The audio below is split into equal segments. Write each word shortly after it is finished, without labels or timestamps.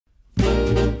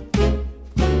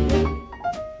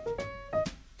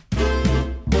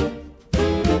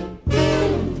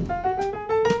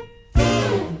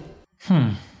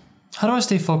How do I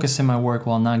stay focused in my work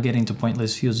while not getting to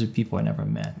pointless feuds with people I never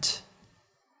met?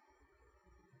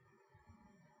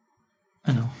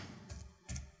 I know.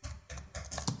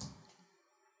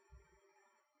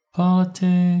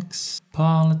 Politics,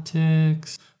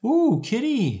 politics. Ooh,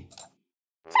 kitty!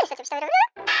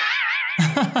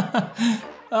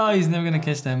 Oh, he's never gonna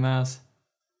catch that mouse.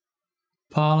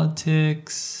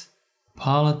 Politics,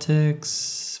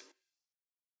 politics.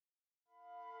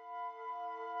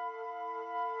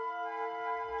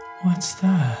 What's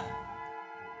that?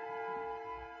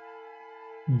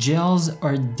 Gels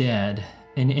are dead,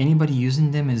 and anybody using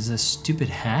them is a stupid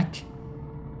hack?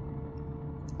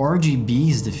 RGB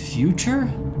is the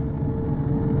future?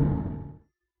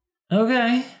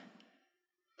 Okay.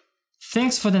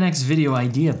 Thanks for the next video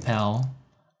idea, pal.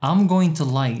 I'm going to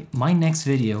light my next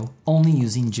video only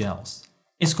using gels.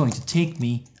 It's going to take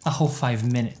me a whole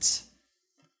 5 minutes.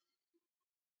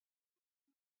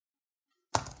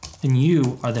 And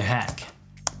you are the hack.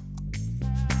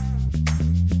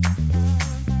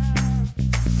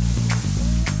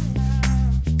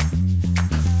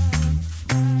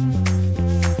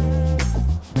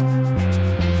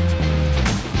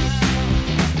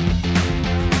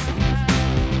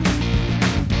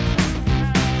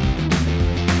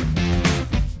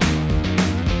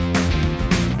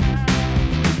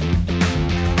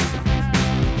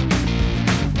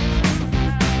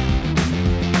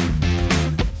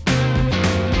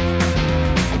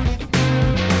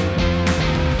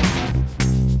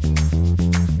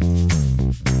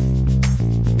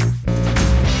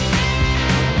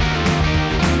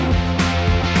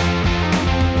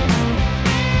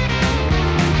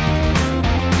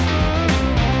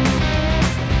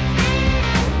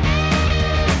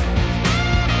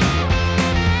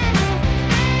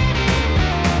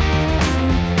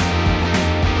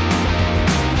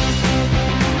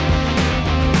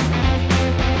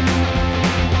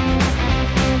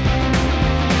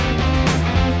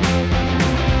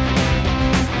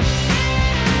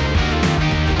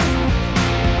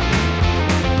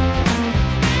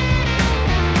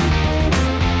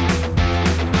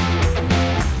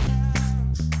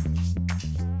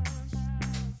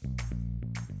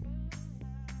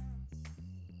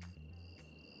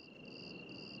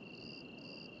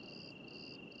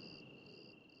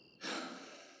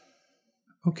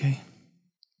 Okay.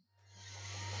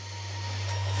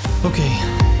 Okay.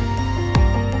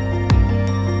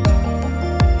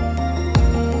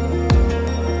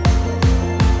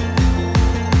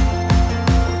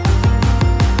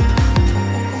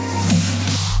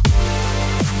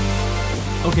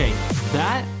 Okay,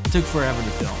 that took forever to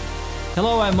film.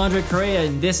 Hello, I'm AndreCorreaNow,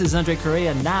 and this is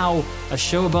AndreCorreaNow, a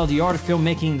show about the art of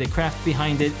filmmaking, the craft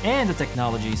behind it, and the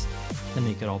technologies that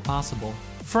make it all possible.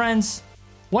 Friends,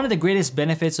 one of the greatest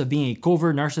benefits of being a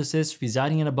covert narcissist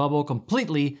residing in a bubble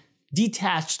completely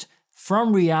detached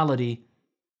from reality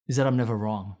is that I'm never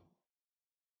wrong.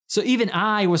 So even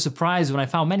I was surprised when I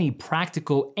found many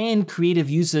practical and creative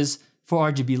uses for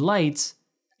RGB lights,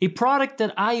 a product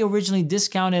that I originally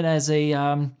discounted as a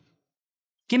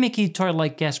gimmicky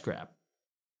toy-like cash grab.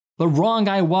 But wrong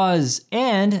I was,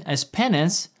 and as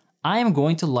penance, I am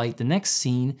going to light the next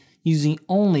scene using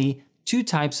only 2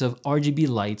 types of RGB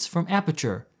lights from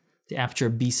Aputure, the Aputure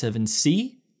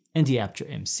B7c and the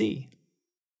Aputure MC.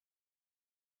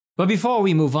 But before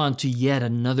we move on to yet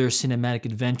another cinematic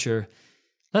adventure,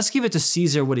 let's give it to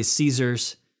Caesar what is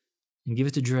Caesar's, and give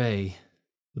it to Dre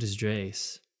what is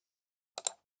Dre's.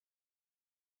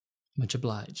 Much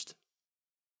obliged.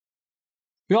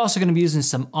 We're also going to be using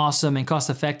some awesome and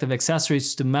cost-effective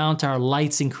accessories to mount our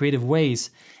lights in creative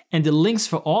ways, and the links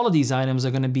for all of these items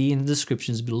are going to be in the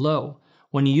descriptions below.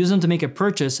 When you use them to make a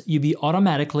purchase, you'll be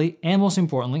automatically, and most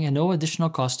importantly, at no additional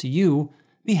cost to you,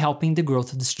 be helping the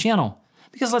growth of this channel.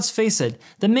 Because let's face it,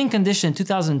 the mint condition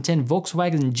 2010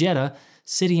 Volkswagen Jetta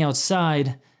sitting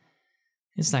outside,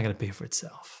 it's not going to pay for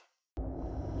itself.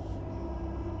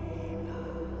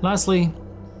 Lastly,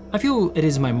 I feel it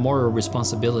is my moral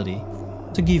responsibility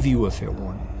to give you a fair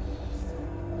warning.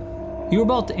 You're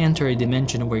about to enter a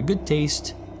dimension where good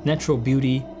taste, natural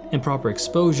beauty, and proper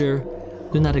exposure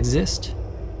do not exist.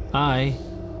 I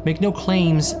make no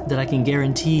claims that I can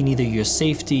guarantee neither your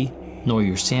safety nor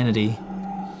your sanity.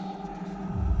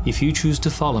 If you choose to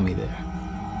follow me there,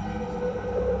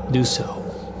 do so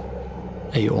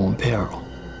at your own peril.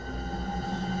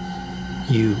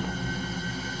 You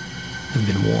have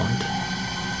been warned.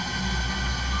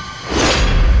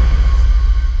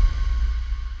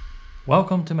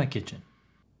 Welcome to my kitchen.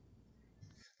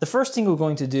 The first thing we're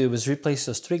going to do is replace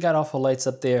those 3 god-awful lights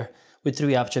up there with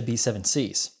 3 Aputure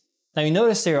B7cs. Now you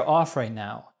notice they are off right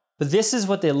now, but this is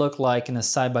what they look like in a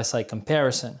side-by-side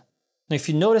comparison. Now, if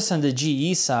you notice on the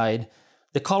GE side,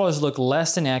 the colors look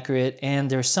less than accurate and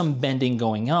there's some bending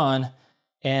going on.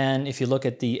 And if you look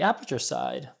at the Aputure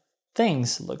side,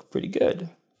 things look pretty good.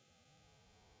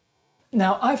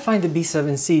 Now, I find the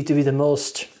B7c to be the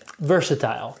most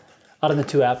versatile out of the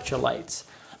two Aputure lights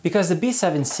because the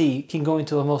B7c can go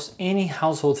into almost any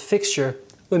household fixture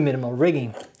with minimal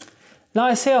rigging. Now,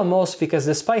 I say almost because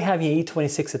despite having an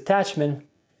E26 attachment,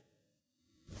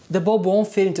 the bulb won't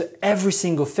fit into every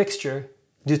single fixture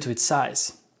due to its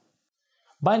size.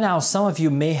 By now, some of you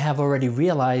may have already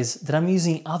realized that I'm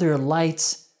using other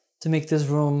lights to make this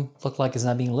room look like it's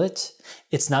not being lit.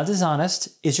 It's not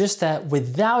dishonest, it's just that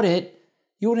without it,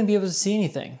 you wouldn't be able to see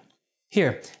anything.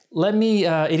 Here, let me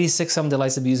 86 some of the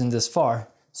lights I've been using this far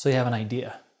so you have an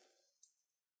idea.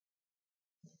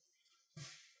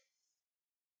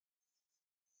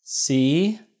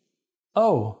 See?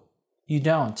 Oh, you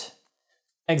don't.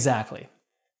 Exactly.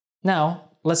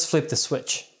 Now, let's flip the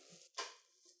switch.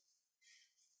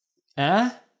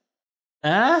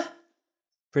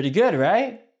 Pretty good,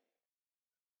 right?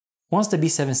 Once the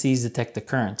B7Cs detect the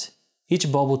current,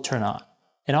 each bulb will turn on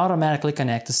and automatically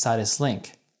connect to Sidus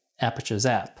Link, Aputure's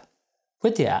app.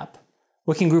 With the app,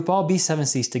 we can group all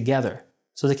B7Cs together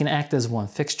so they can act as one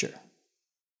fixture.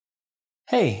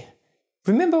 Hey,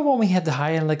 remember when we had to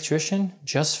hire an electrician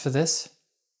just for this?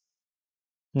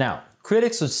 Now,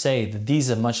 critics would say that these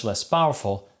are much less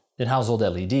powerful than household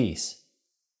LEDs.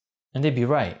 And they'd be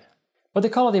right. But the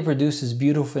color they produce is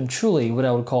beautiful and truly what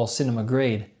I would call cinema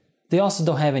grade. They also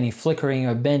don't have any flickering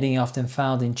or bending often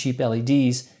found in cheap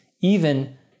LEDs,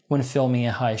 even when filming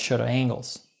at high shutter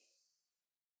angles.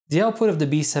 The output of the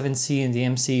B7c and the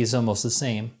MC is almost the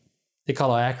same. The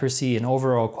color accuracy and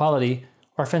overall quality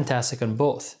are fantastic on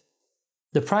both.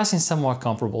 The pricing is somewhat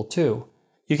comparable too.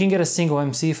 You can get a single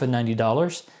MC for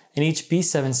 $90, and each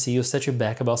B7c will set you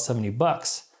back about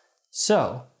 $70.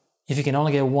 So, if you can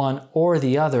only get one or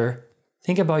the other,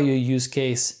 think about your use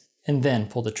case and then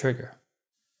pull the trigger.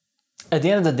 At the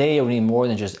end of the day, you need more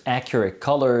than just accurate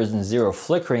colors and zero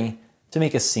flickering to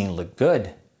make a scene look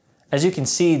good. As you can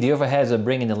see, the overheads are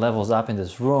bringing the levels up in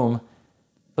this room,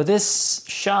 but this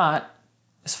shot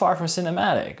is far from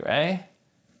cinematic, right?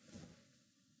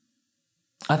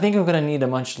 I think I'm gonna need a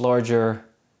much larger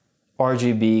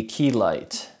RGB key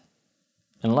light.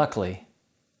 And luckily,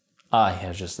 I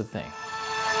have just the thing.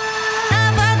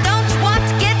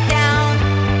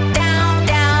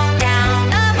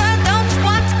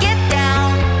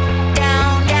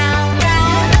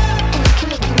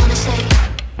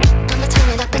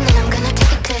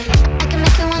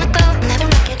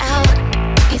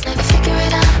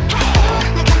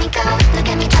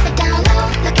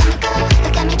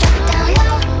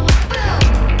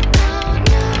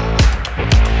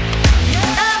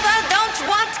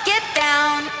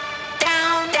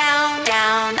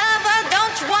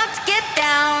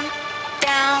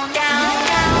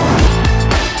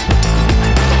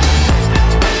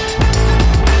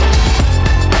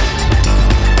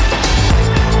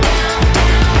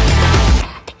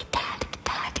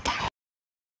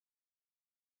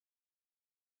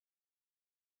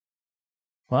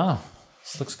 Wow,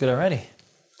 this looks good already.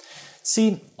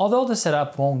 See, although the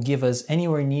setup won't give us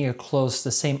anywhere near close the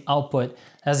same output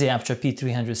as the Aputure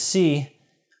P300C,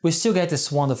 we still get this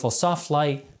wonderful soft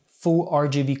light, full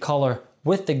RGB color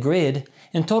with the grid,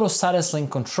 and total Sidus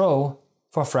Link control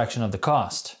for a fraction of the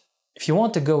cost. If you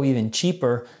want to go even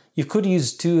cheaper, you could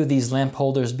use two of these lamp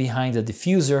holders behind the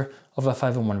diffuser of a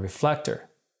 5-in-1 reflector.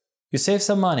 You save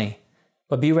some money,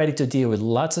 but be ready to deal with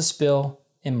lots of spill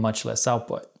and much less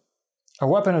output. Our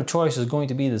weapon of choice is going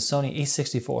to be the Sony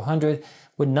a6400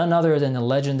 with none other than the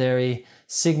legendary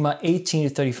Sigma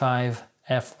 18-35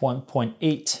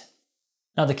 f1.8.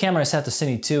 Now the camera is set to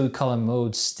Cine 2 color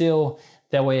mode still,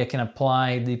 that way I can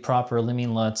apply the proper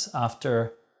limming LUTs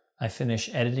after I finish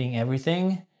editing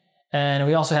everything. And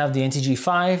we also have the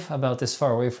NTG5 about this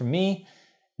far away from me.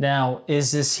 Now,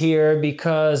 is this here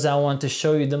because I want to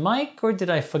show you the mic, or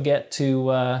did I forget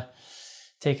to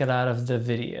take it out of the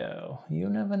video? You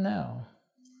never know.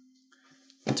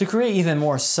 To create even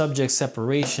more subject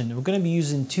separation, we're going to be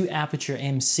using two Aputure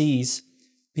MCs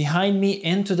behind me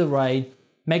and to the right,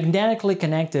 magnetically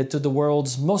connected to the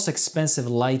world's most expensive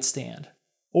light stand,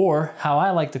 or how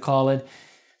I like to call it,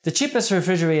 the cheapest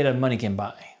refrigerator money can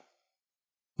buy.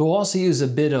 We'll also use a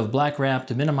bit of black wrap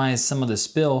to minimize some of the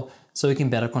spill so we can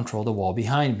better control the wall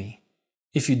behind me.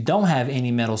 If you don't have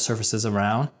any metal surfaces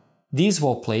around, these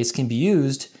wall plates can be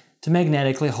used to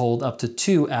magnetically hold up to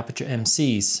two Aputure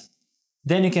MCs.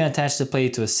 Then you can attach the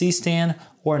plate to a C-stand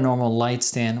or a normal light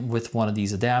stand with one of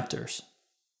these adapters.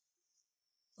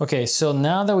 Okay, so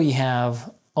now that we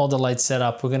have all the lights set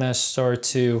up, we're gonna start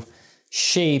to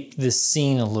shape this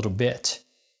scene a little bit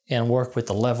and work with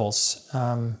the levels.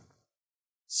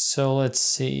 So let's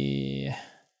see.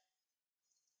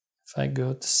 If I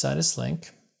go to status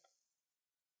link,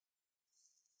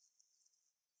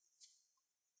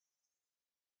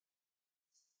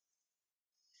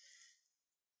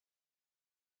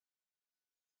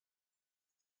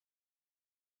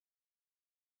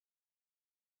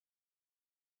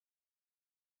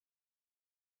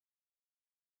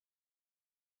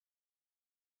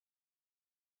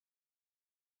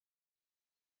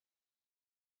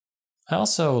 I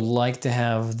also like to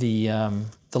have the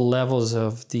levels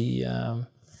of the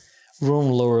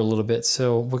room lower a little bit.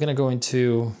 So we're gonna go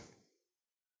into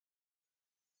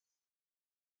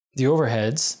the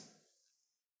overheads.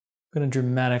 I'm gonna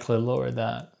dramatically lower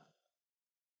that.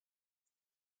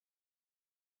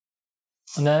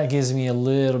 And that gives me a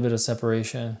little bit of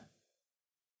separation,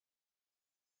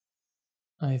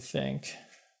 I think.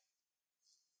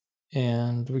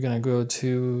 And we're gonna go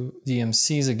to the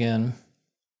MCs again.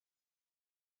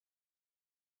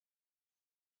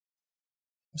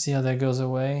 See how that goes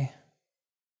away?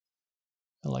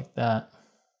 I like that.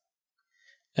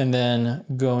 And then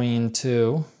going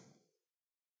to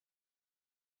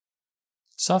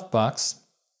softbox.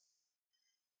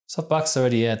 Softbox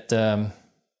already at 100%.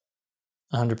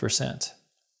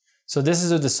 So this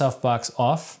is with the softbox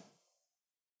off.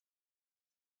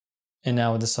 And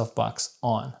now with the softbox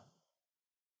on.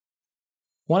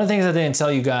 One of the things I didn't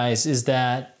tell you guys is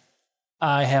that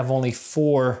I have only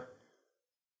 4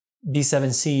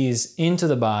 B7Cs into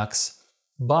the box,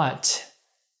 but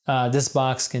this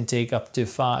box can take up to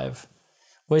 5,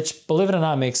 which, believe it or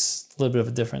not, makes a little bit of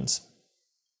a difference.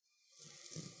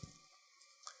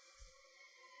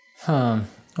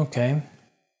 Okay.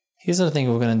 Here's the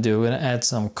thing we're gonna do. We're gonna add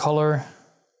some color.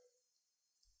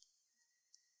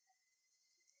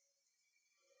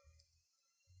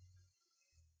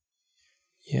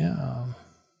 Yeah.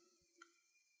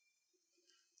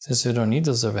 Since we don't need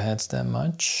those overheads that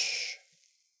much.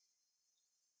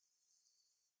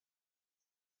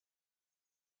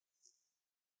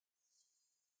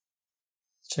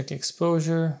 Check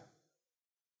exposure.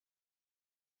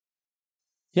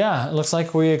 Yeah, it looks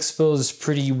like we exposed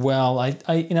pretty well.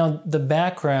 You know, the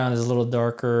background is a little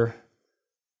darker.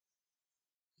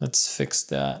 Let's fix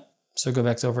that. So go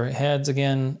back to overheads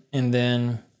again, and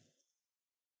then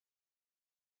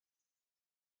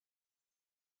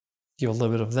give a little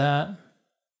bit of that.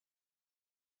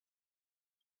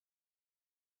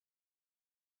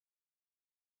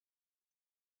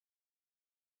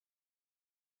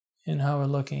 And how we're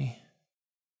looking.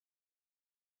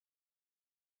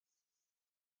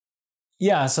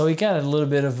 Yeah, so we got a little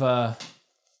bit of a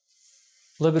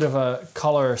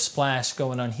color splash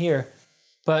going on here.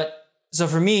 But so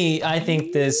for me, I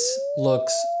think this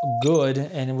looks good,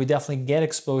 and we definitely get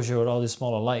exposure with all these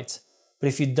smaller lights. But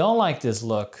if you don't like this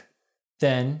look,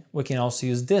 then we can also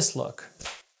use this look,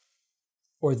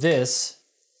 or this,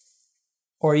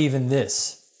 or even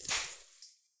this.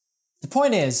 The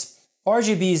point is,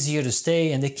 RGB is here to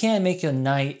stay, and they can make your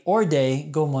night or day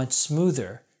go much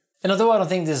smoother. And although I don't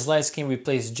think these lights can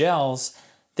replace gels,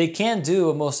 they can do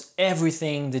almost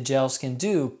everything the gels can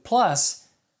do. Plus,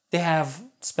 they have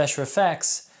special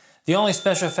effects. The only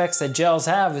special effects that gels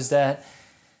have is that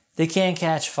they can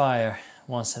catch fire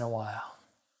once in a while.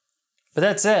 But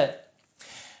that's it.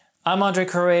 I'm Andre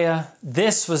Correa.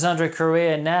 This was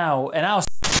AndreCorreaNow, and I'll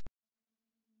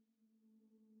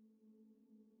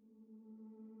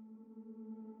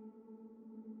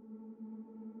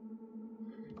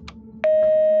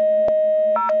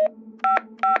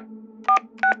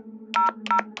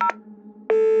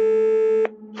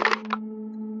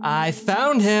I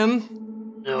found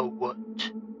him! Now what?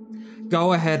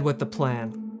 Go ahead with the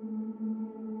plan.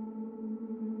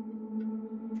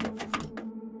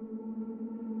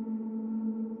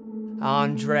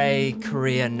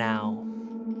 AndreCorreaNow.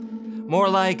 More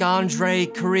like Andre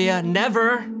Correa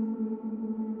never!